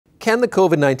Can the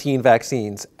COVID-19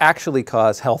 vaccines actually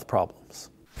cause health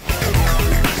problems?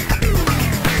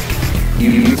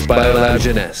 Used by La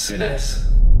Jeunesse.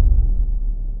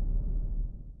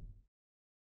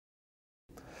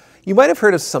 You might have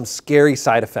heard of some scary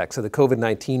side effects of the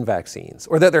COVID-19 vaccines,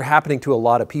 or that they're happening to a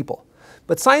lot of people.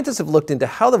 But scientists have looked into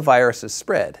how the virus is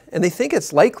spread, and they think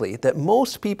it's likely that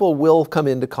most people will come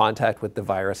into contact with the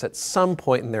virus at some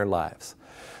point in their lives.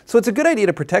 So it's a good idea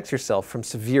to protect yourself from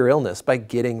severe illness by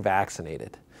getting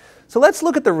vaccinated. So let's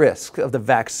look at the risk of the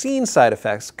vaccine side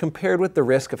effects compared with the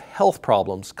risk of health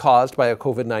problems caused by a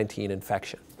COVID-19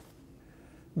 infection.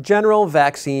 General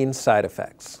vaccine side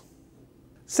effects.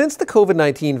 Since the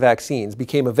COVID-19 vaccines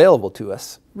became available to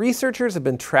us, researchers have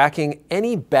been tracking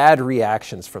any bad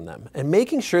reactions from them and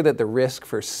making sure that the risk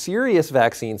for serious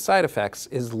vaccine side effects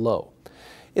is low.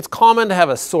 It's common to have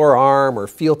a sore arm or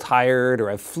feel tired or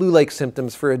have flu-like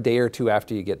symptoms for a day or two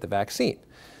after you get the vaccine.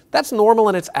 That's normal,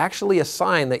 and it's actually a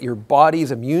sign that your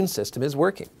body's immune system is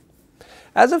working.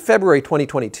 As of February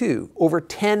 2022, over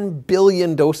 10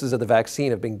 billion doses of the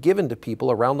vaccine have been given to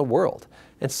people around the world,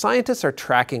 and scientists are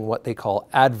tracking what they call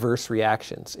adverse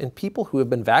reactions in people who have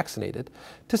been vaccinated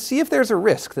to see if there's a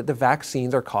risk that the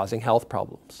vaccines are causing health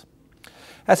problems.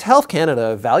 As Health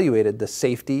Canada evaluated the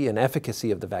safety and efficacy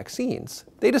of the vaccines,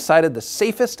 they decided the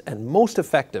safest and most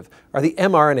effective are the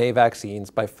mRNA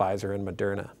vaccines by Pfizer and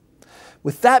Moderna.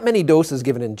 With that many doses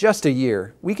given in just a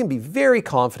year, we can be very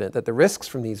confident that the risks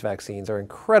from these vaccines are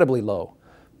incredibly low,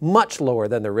 much lower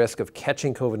than the risk of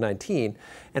catching COVID-19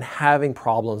 and having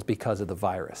problems because of the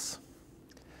virus.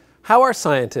 How are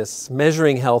scientists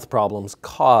measuring health problems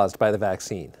caused by the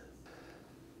vaccine?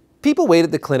 People wait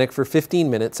at the clinic for 15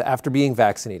 minutes after being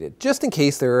vaccinated, just in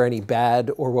case there are any bad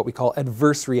or what we call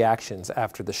adverse reactions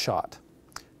after the shot.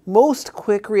 Most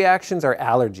quick reactions are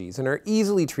allergies and are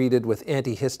easily treated with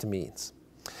antihistamines.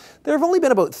 There have only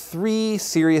been about 3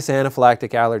 serious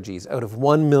anaphylactic allergies out of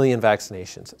 1 million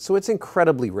vaccinations, so it's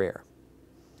incredibly rare.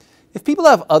 If people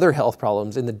have other health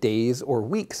problems in the days or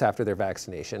weeks after their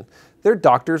vaccination, their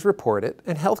doctors report it,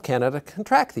 and Health Canada can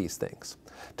track these things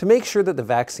to make sure that the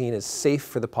vaccine is safe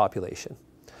for the population.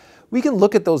 We can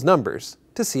look at those numbers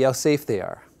to see how safe they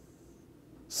are.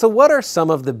 So what are some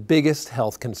of the biggest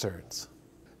health concerns?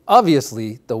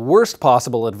 Obviously, the worst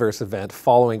possible adverse event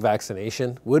following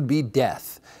vaccination would be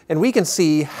death, and we can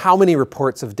see how many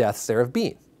reports of deaths there have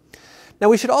been. Now,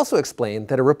 we should also explain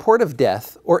that a report of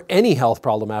death or any health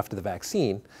problem after the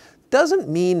vaccine doesn't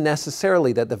mean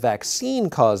necessarily that the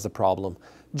vaccine caused the problem,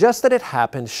 just that it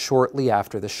happened shortly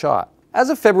after the shot. As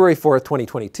of February 4th,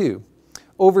 2022,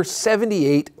 over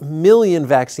 78 million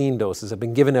vaccine doses have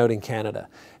been given out in Canada,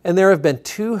 and there have been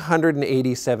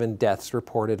 287 deaths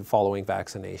reported following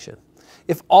vaccination.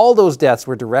 If all those deaths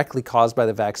were directly caused by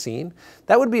the vaccine,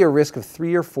 that would be a risk of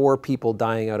 3 or 4 people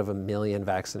dying out of 1 million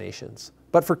vaccinations.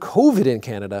 But for COVID in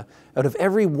Canada, out of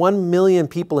every 1 million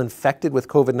people infected with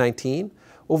COVID-19,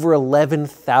 over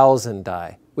 11,000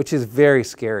 die, which is very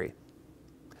scary.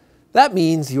 That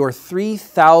means you're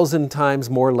 3,000 times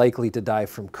more likely to die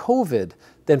from COVID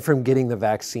than from getting the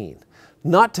vaccine.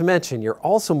 Not to mention, you're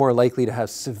also more likely to have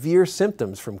severe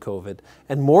symptoms from COVID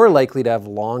and more likely to have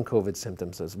long COVID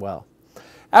symptoms as well.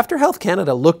 After Health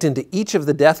Canada looked into each of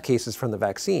the death cases from the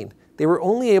vaccine, they were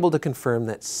only able to confirm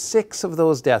that 6 of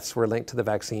those deaths were linked to the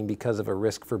vaccine because of a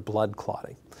risk for blood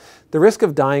clotting. The risk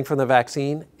of dying from the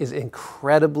vaccine is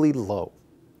incredibly low.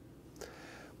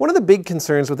 One of the big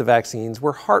concerns with the vaccines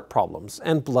were heart problems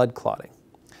and blood clotting.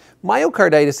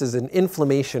 Myocarditis is an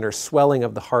inflammation or swelling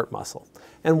of the heart muscle,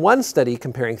 and one study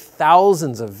comparing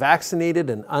thousands of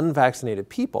vaccinated and unvaccinated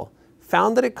people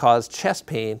found that it caused chest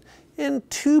pain in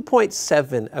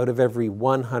 2.7 out of every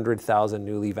 100,000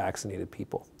 newly vaccinated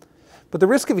people. But the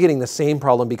risk of getting the same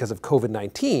problem because of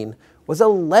COVID-19 was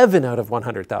 11 out of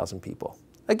 100,000 people.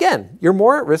 Again, you're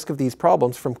more at risk of these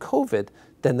problems from COVID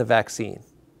than the vaccine.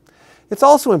 It's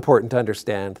also important to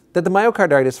understand that the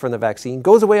myocarditis from the vaccine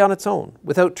goes away on its own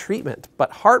without treatment,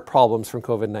 but heart problems from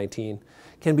COVID-19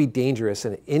 can be dangerous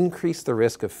and increase the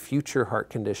risk of future heart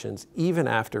conditions even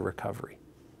after recovery.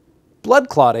 Blood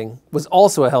clotting was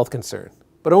also a health concern,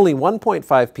 but only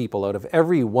 1.5 people out of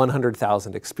every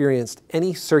 100,000 experienced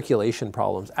any circulation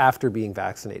problems after being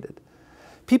vaccinated.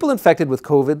 People infected with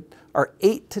COVID are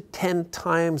 8 to 10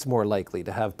 times more likely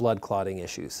to have blood clotting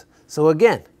issues. So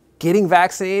again, getting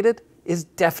vaccinated is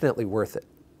definitely worth it.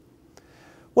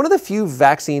 One of the few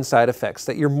vaccine side effects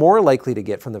that you're more likely to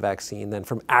get from the vaccine than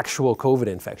from actual COVID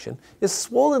infection is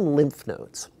swollen lymph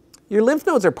nodes. Your lymph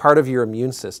nodes are part of your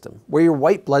immune system, where your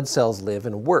white blood cells live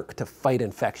and work to fight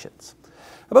infections.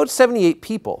 About 78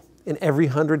 people in every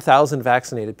 100,000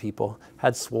 vaccinated people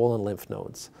had swollen lymph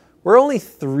nodes, where only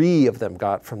 3 of them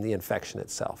got from the infection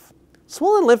itself.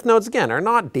 Swollen lymph nodes, again, are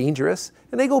not dangerous,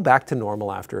 and they go back to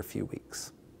normal after a few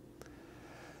weeks.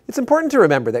 It's important to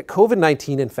remember that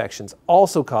COVID-19 infections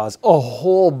also cause a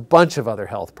whole bunch of other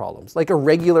health problems, like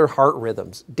irregular heart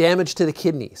rhythms, damage to the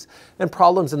kidneys, and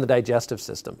problems in the digestive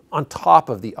system, on top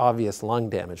of the obvious lung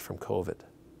damage from COVID.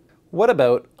 What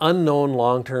about unknown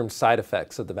long-term side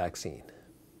effects of the vaccine?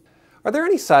 Are there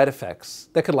any side effects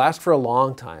that could last for a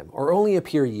long time or only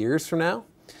appear years from now?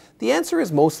 The answer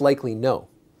is most likely no.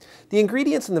 The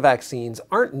ingredients in the vaccines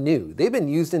aren't new. They've been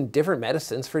used in different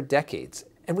medicines for decades,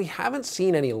 and we haven't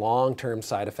seen any long-term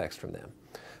side effects from them.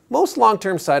 Most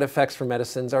long-term side effects from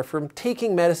medicines are from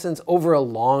taking medicines over a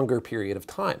longer period of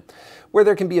time, where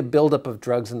there can be a buildup of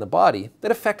drugs in the body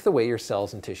that affect the way your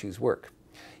cells and tissues work.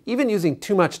 Even using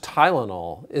too much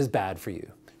Tylenol is bad for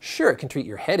you. Sure, it can treat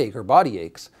your headache or body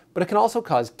aches, but it can also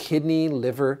cause kidney,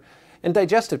 liver, and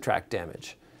digestive tract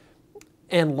damage.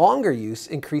 And longer use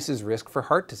increases risk for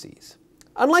heart disease.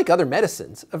 Unlike other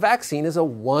medicines, a vaccine is a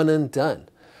one and done,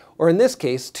 or in this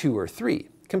case, 2 or 3,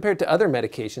 compared to other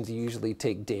medications you usually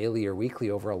take daily or weekly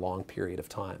over a long period of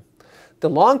time. The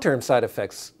long-term side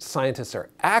effects scientists are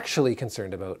actually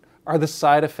concerned about are the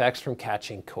side effects from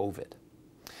catching COVID.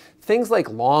 Things like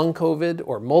long COVID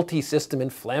or multi-system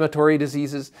inflammatory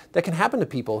diseases that can happen to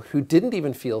people who didn't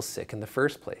even feel sick in the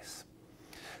first place.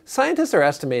 Scientists are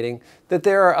estimating that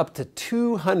there are up to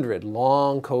 200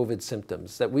 long COVID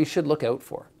symptoms that we should look out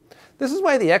for. This is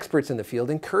why the experts in the field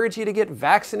encourage you to get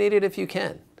vaccinated if you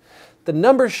can. The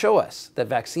numbers show us that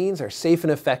vaccines are safe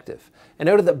and effective, and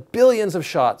out of the billions of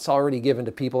shots already given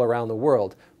to people around the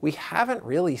world, we haven't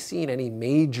really seen any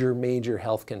major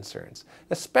health concerns,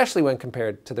 especially when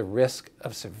compared to the risk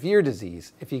of severe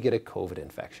disease if you get a COVID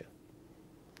infection.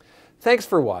 Thanks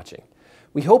for watching.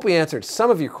 We hope we answered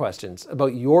some of your questions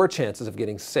about your chances of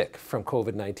getting sick from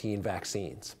COVID-19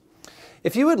 vaccines.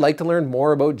 If you would like to learn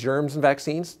more about germs and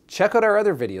vaccines, check out our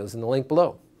other videos in the link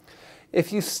below.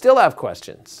 If you still have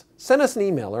questions, send us an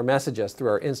email or message us through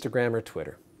our Instagram or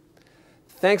Twitter.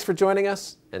 Thanks for joining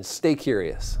us, and stay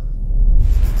curious.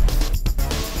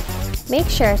 Make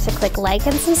sure to click like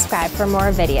and subscribe for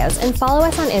more videos, and follow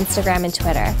us on Instagram and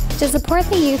Twitter. To support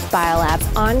the Youth Biolab's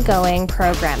ongoing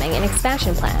programming and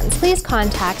expansion plans, please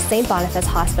contact St. Boniface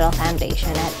Hospital Foundation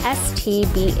at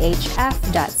stbhf.ca.